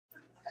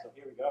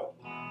Go.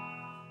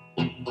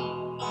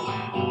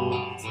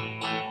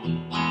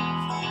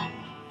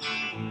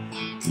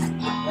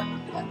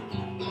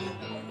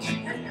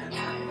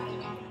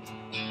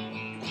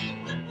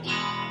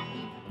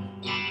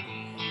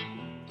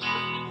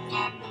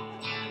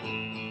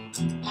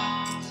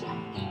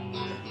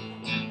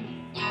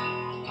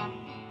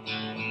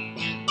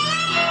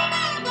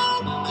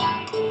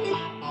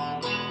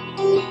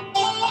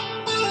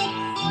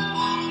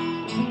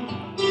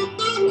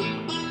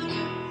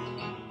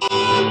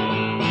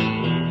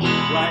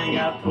 Writing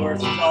out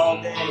courses all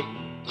day,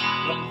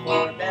 looking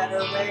for a better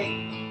way.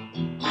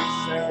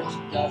 Research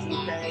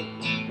doesn't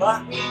pay,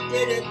 but we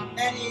did it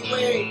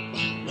anyway.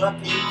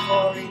 Looking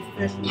for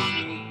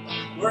efficiency,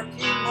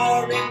 working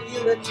more in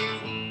unity,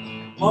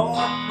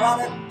 more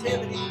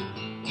productivity,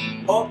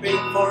 hoping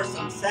for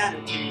some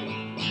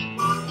sanity.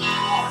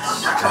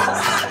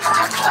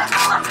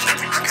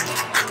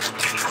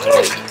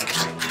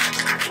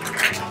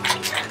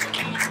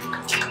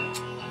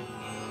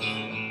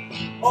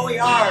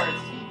 OERs,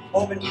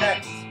 open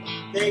text,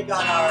 they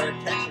got our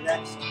attention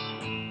next.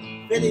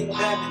 Fitting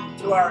them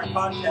into our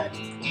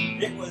context,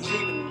 it was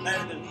even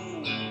better than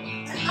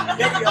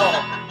video,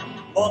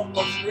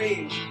 multiple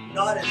screens,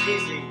 not as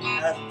easy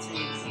as it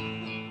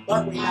seems.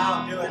 But we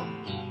now do it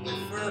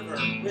with fervor,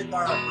 with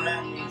our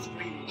brand new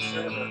streaming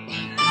server.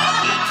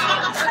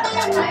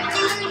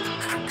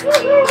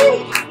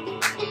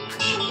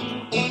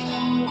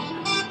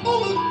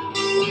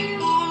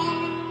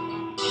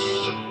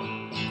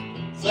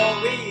 So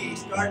we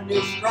start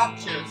new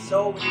structures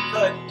so we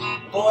could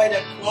avoid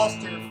a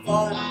cluster.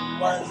 Fun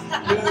was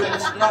new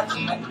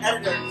instruction,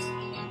 editors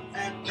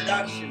and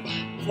production.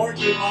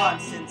 14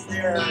 months since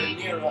they're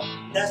near a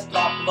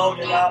desktop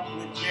loaded up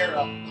with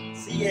Jira,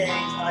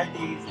 CAs,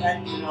 IDs,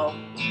 and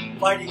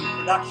fighting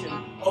production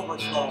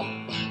overflow.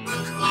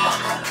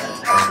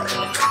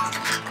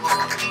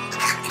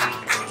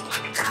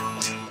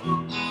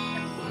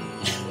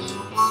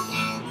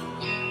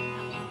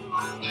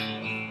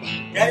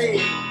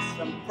 Getting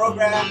some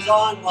programs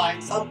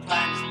online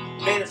sometimes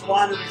made us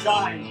want to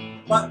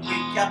resign, but we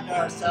kept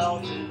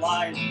ourselves in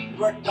line,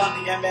 worked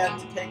on the MN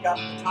to take up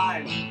the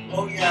time.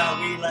 Oh yeah,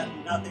 we let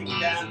nothing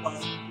damp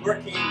us,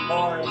 working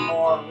more and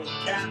more with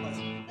campus.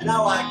 And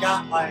now I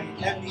got my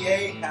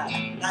MBA hat,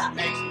 that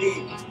makes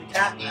me the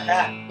cat in the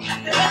hat.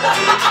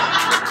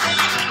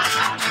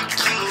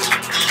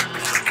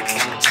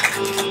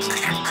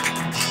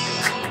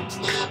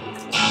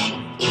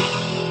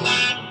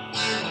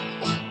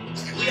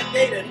 We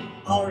updated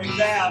our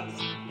exams,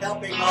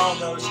 helping all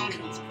those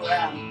students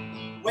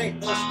cram. Wait,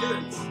 those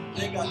students,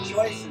 they got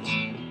choices.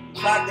 In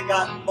fact, they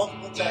got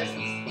multiple choices.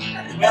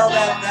 Well,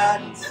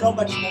 that and so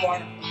much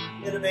more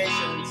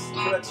innovations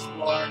to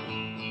explore.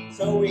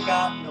 So we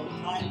got no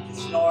time to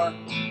snore.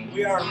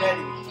 We are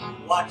ready to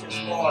watch us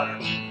roar.